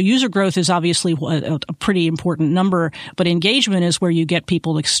user growth is obviously a pretty important number, but engagement is where you get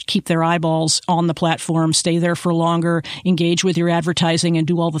people to keep their eyeballs on the platform, stay there for longer, engage with your advertising, and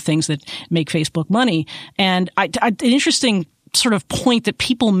do all the things that make Facebook money. And an interesting sort of point that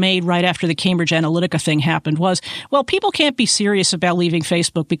people made right after the Cambridge Analytica thing happened was, well, people can't be serious about leaving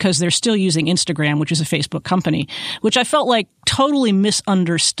Facebook because they're still using Instagram, which is a Facebook company, which I felt like totally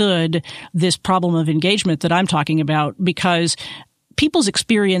misunderstood this problem of engagement that I'm talking about, because people's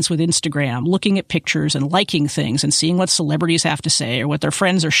experience with Instagram, looking at pictures and liking things and seeing what celebrities have to say or what their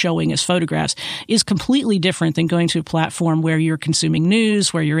friends are showing as photographs, is completely different than going to a platform where you're consuming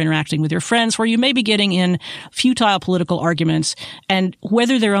news, where you're interacting with your friends, where you may be getting in futile political arguments. And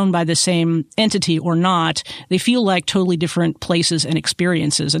whether they're owned by the same entity or not, they feel like totally different places and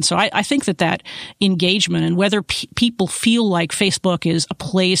experiences. And so I think that engagement, and whether people feel like Facebook is a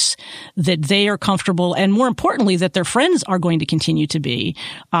place that they are comfortable, and more importantly, that their friends are going to continue to be,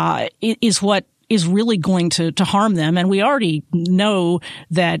 is what is really going to harm them. And we already know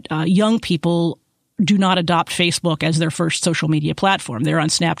that young people do not adopt Facebook as their first social media platform. They're on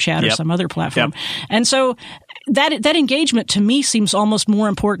Snapchat or some other platform. Yep. And so that engagement to me seems almost more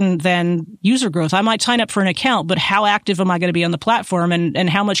important than user growth. I might sign up for an account, but how active am I going to be on the platform, and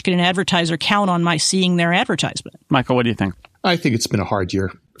how much can an advertiser count on my seeing their advertisement? Michael, what do you think? I think it's been a hard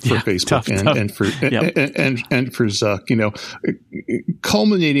year for Facebook and for Zuck,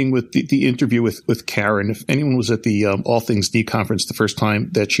 culminating with the interview with Karen. If anyone was at the All Things D conference the first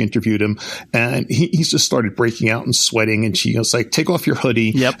time that she interviewed him, and he's just started breaking out and sweating, and she was like, "Take off your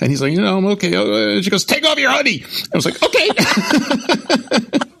hoodie." Yep. And he's like, "I'm okay." She goes, "Take off your hoodie." I was like, "Okay."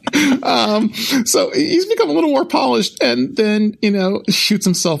 So he's become a little more polished, and then, shoots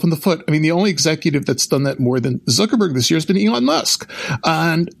himself in the foot. I mean, the only executive that's done that more than Zuckerberg this year has been Elon Musk.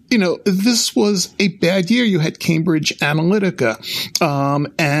 And, this was a bad year. You had Cambridge Analytica,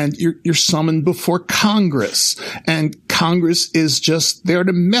 and you're summoned before Congress, and Congress is just there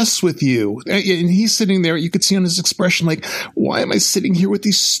to mess with you. And he's sitting there, you could see on his expression, like, why am I sitting here with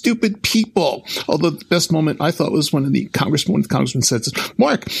these stupid people? Although the best moment I thought was when the congressman said,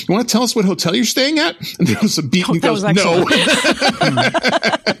 "Mark, you want to tell us what hotel you're staying at?" And there was a beat, and he goes, "No."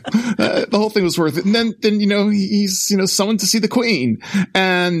 The whole thing was worth it. And then he's summoned to see the Queen,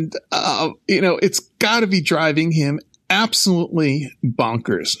 and it's got to be driving him absolutely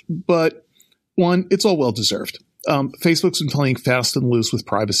bonkers. But one, it's all well deserved. Facebook's been playing fast and loose with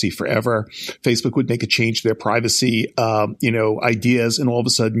privacy forever. Facebook would make a change to their privacy, ideas, and all of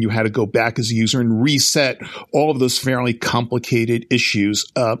a sudden you had to go back as a user and reset all of those fairly complicated issues,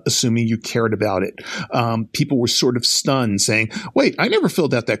 assuming you cared about it. People were sort of stunned, saying, "Wait, I never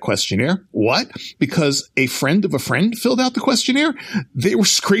filled out that questionnaire." What? Because a friend of a friend filled out the questionnaire? They were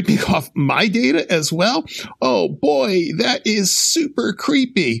scraping off my data as well? Oh boy, that is super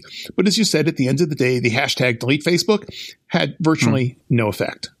creepy. But as you said, at the end of the day, the hashtag delete Facebook had virtually no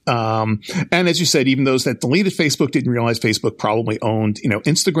effect. And as you said, even those that deleted Facebook didn't realize Facebook probably owned,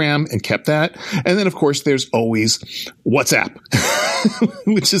 Instagram and kept that. And then, of course, there's always WhatsApp,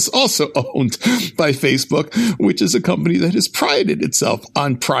 which is also owned by Facebook, which is a company that has prided itself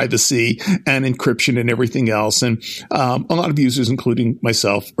on privacy and encryption and everything else. And a lot of users, including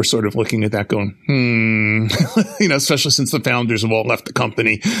myself, are sort of looking at that going, especially since the founders have all left the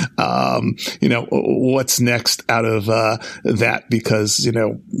company. What's next out of that? Because,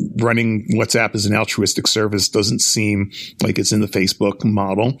 running WhatsApp as an altruistic service doesn't seem like it's in the Facebook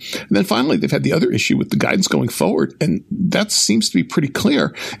model. And then finally, they've had the other issue with the guidance going forward. And that seems to be pretty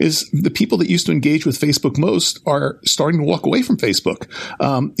clear, is the people that used to engage with Facebook most are starting to walk away from Facebook.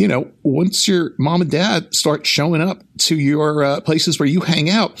 Once your mom and dad start showing up to your places where you hang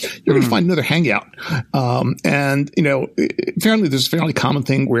out, you're going to find another hangout. Apparently there's a fairly common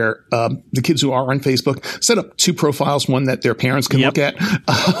thing where the kids who are on Facebook set up two profiles, one that their parents can look at,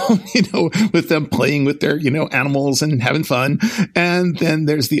 with them playing with their, animals and having fun. And then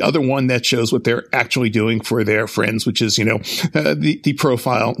there's the other one that shows what they're actually doing for their friends, which is, the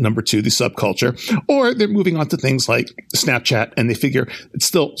profile number 2, the subculture. Or they're moving on to things like Snapchat, and they figure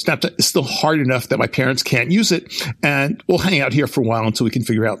Snapchat is still hard enough that my parents can't use it, and we'll hang out here for a while until we can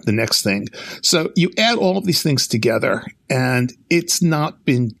figure out the next thing. So you add all of these things together, and it's not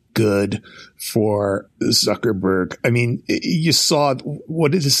been good for Zuckerberg. I mean, you saw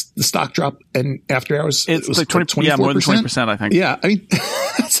what is the stock drop, and after hours it was like 24%, more than 20%, I think. Yeah, I mean,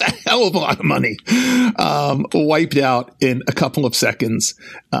 that's a hell of a lot of money wiped out in a couple of seconds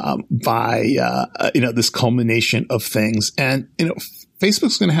by this culmination of things. And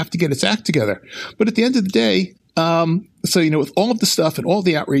Facebook's going to have to get its act together. But at the end of the day, with all of the stuff and all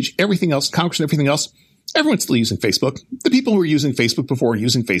the outrage, everything else, Congress and everything else, everyone's still using Facebook. The people who were using Facebook before are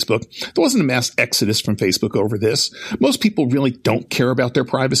using Facebook. There wasn't a mass exodus from Facebook over this. Most people really don't care about their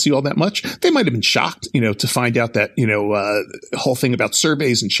privacy all that much. They might have been shocked, to find out that, the whole thing about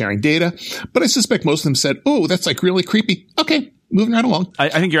surveys and sharing data. But I suspect most of them said, oh, that's like really creepy. Okay. Moving right along. I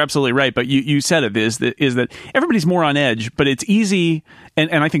think you're absolutely right, but you said it is that everybody's more on edge, but it's easy, and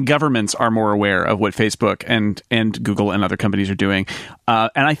I think governments are more aware of what Facebook and Google and other companies are doing,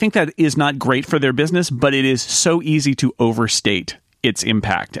 and I think that is not great for their business, but it is so easy to overstate its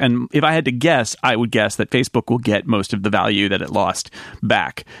impact. And if I had to guess, I would guess that Facebook will get most of the value that it lost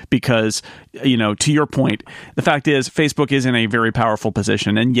back because, to your point, the fact is Facebook is in a very powerful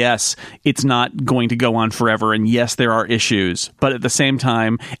position. And yes, it's not going to go on forever. And yes, there are issues. But at the same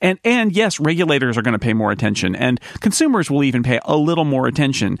time, and yes, regulators are going to pay more attention and consumers will even pay a little more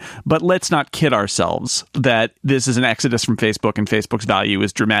attention. But let's not kid ourselves that this is an exodus from Facebook and Facebook's value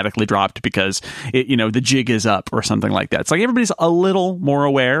is dramatically dropped because the jig is up or something like that. It's like everybody's a little more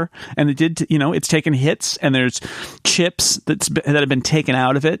aware, and it's taken hits, and there's chips that have been taken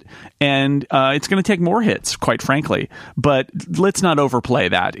out of it, and it's going to take more hits, quite frankly. But let's not overplay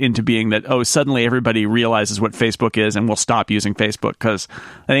that into being that, suddenly everybody realizes what Facebook is and will stop using Facebook, because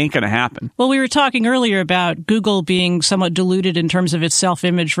that ain't going to happen. Well, we were talking earlier about Google being somewhat diluted in terms of its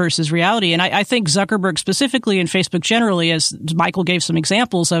self-image versus reality, and I think Zuckerberg specifically and Facebook generally, as Michael gave some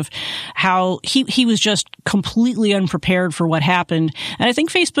examples of how he was just completely unprepared for what happened. And I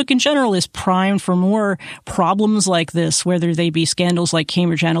think Facebook in general is primed for more problems like this, whether they be scandals like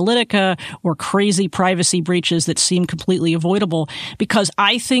Cambridge Analytica or crazy privacy breaches that seem completely avoidable, because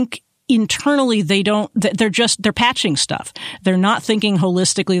I think internally they're patching stuff. They're not thinking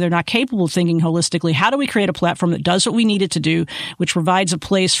holistically. They're not capable of thinking holistically. How do we create a platform that does what we need it to do, which provides a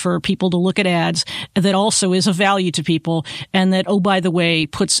place for people to look at ads, that also is of value to people, and that, by the way,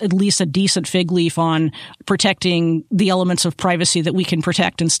 puts at least a decent fig leaf on protecting the elements of privacy that we can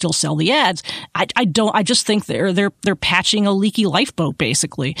protect and still sell the ads. I just think they're patching a leaky lifeboat,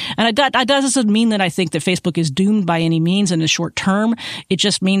 basically. And that doesn't mean that I think that Facebook is doomed by any means in the short term. It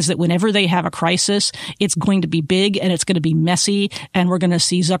just means that whenever they have a crisis, it's going to be big and it's going to be messy, and we're going to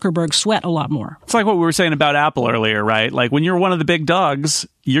see Zuckerberg sweat a lot more. It's like what we were saying about Apple earlier, right? Like when you're one of the big dogs,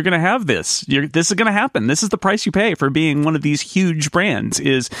 you're going to have this. This is going to happen. This is the price you pay for being one of these huge brands,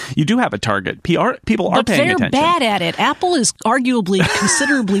 is you do have a target. People are paying attention. But they're bad at it. Apple is arguably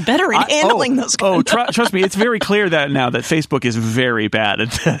considerably better at handling those kind of trust me, it's very clear that now that Facebook is very bad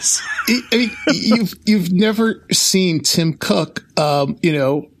at this. I mean, you've never seen Tim Cook,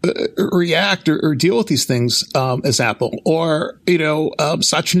 react or deal with these things as Apple, or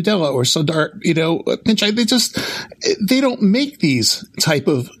Satya Nadella or Sundar Pichai. They don't make these type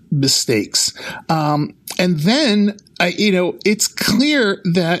of mistakes. And then it's clear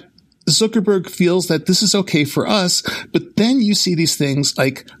that Zuckerberg feels that this is okay for us, but then you see these things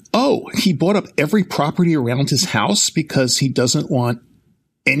like, he bought up every property around his house because he doesn't want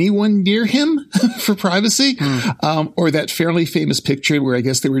anyone near him for privacy. Or that fairly famous picture where I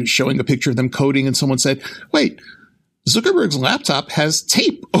guess they were showing a picture of them coding and someone said, wait, Zuckerberg's laptop has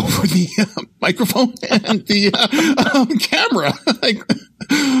tape over the microphone and the camera. Like,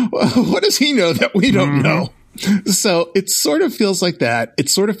 what does he know that we don't know? So it sort of feels like that. It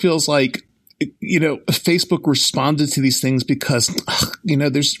sort of feels like, Facebook responded to these things because,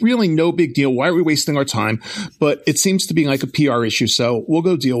 there's really no big deal. Why are we wasting our time? But it seems to be like a PR issue. So we'll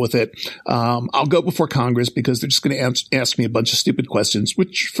go deal with it. I'll go before Congress because they're just going to ask me a bunch of stupid questions,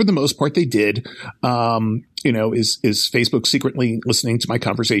 which for the most part they did. Is Facebook secretly listening to my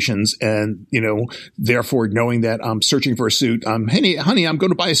conversations and, therefore knowing that I'm searching for a suit? Hey, honey, I'm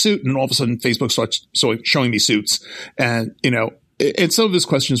going to buy a suit. And all of a sudden Facebook starts showing me suits and, and some of his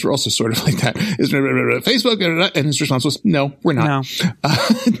questions were also sort of like that. Is Facebook? And his response was, no, we're not. No.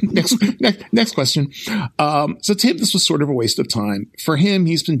 Next question. So to him, this was sort of a waste of time. For him,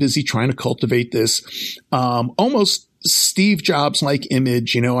 he's been busy trying to cultivate this almost Steve Jobs-like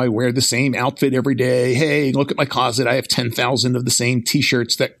image. I wear the same outfit every day. Hey, look at my closet. I have 10,000 of the same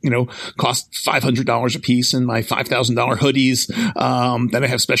T-shirts that, cost $500 a piece and my $5,000 hoodies that I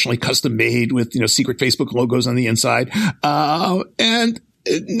have specially custom made with, secret Facebook logos on the inside. And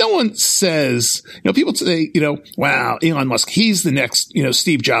no one says, people say, wow, Elon Musk, he's the next,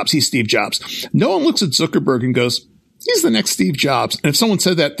 Steve Jobs. He's Steve Jobs. No one looks at Zuckerberg and goes, he's the next Steve Jobs. And if someone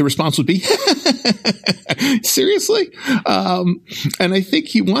said that, the response would be, seriously? And I think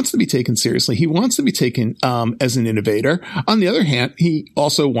he wants to be taken seriously. He wants to be taken as an innovator. On the other hand, he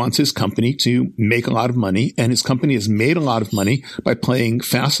also wants his company to make a lot of money. And his company has made a lot of money by playing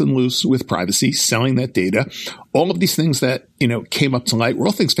fast and loose with privacy, selling that data. All of these things that, came up to light were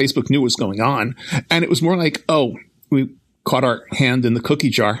all things Facebook knew was going on. And it was more like, oh, we caught our hand in the cookie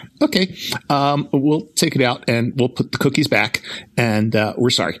jar. Okay. We'll take it out and we'll put the cookies back and, we're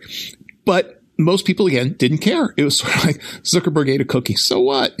sorry. But most people, again, didn't care. It was sort of like Zuckerberg ate a cookie. So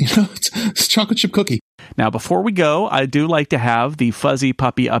what? It's a chocolate chip cookie. Now, before we go, I do like to have the fuzzy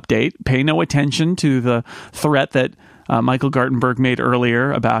puppy update. Pay no attention to the threat that Michael Gartenberg made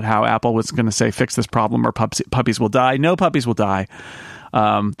earlier about how Apple was going to say, fix this problem or puppies will die. No puppies will die.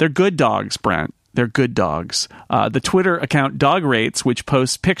 They're good dogs, Brent. They're good dogs. The Twitter account Dog Rates, which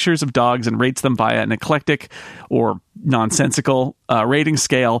posts pictures of dogs and rates them via an eclectic or nonsensical rating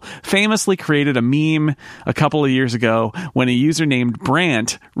scale, famously created a meme a couple of years ago when a user named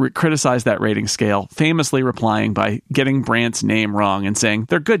Brant criticized that rating scale, famously replying by getting Brant's name wrong and saying,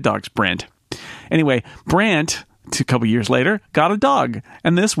 they're good dogs, Brent. Anyway, Brant, a couple years later, got a dog.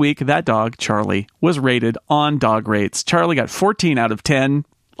 And this week, that dog, Charlie, was rated on Dog Rates. Charlie got 14 out of 10.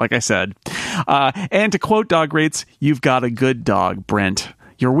 Like I said. And to quote Dog Rates, you've got a good dog, Brent.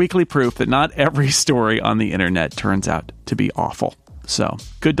 Your weekly proof that not every story on the internet turns out to be awful. So,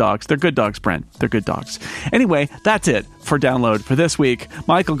 good dogs. They're good dogs, Brent. They're good dogs. Anyway, that's it for Download for this week.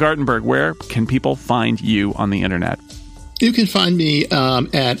 Michael Gartenberg, where can people find you on the internet? You can find me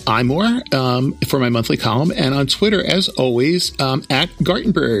at iMore for my monthly column, and on Twitter, as always, at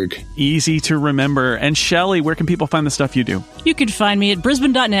Gartenberg. Easy to remember. And Shelley, where can people find the stuff you do? You can find me at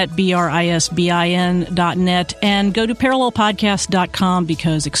brisbane.net, BRISBIN.net, and go to parallelpodcast.com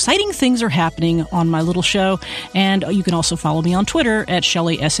because exciting things are happening on my little show. And you can also follow me on Twitter at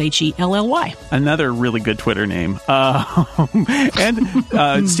Shelley, SHELLY. Another really good Twitter name.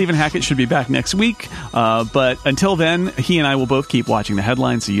 And Stephen Hackett should be back next week. But until then, he and I will both keep watching the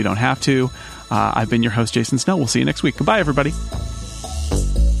headlines so you don't have to. I've been your host, Jason Snell. We'll see you next week. Goodbye, everybody.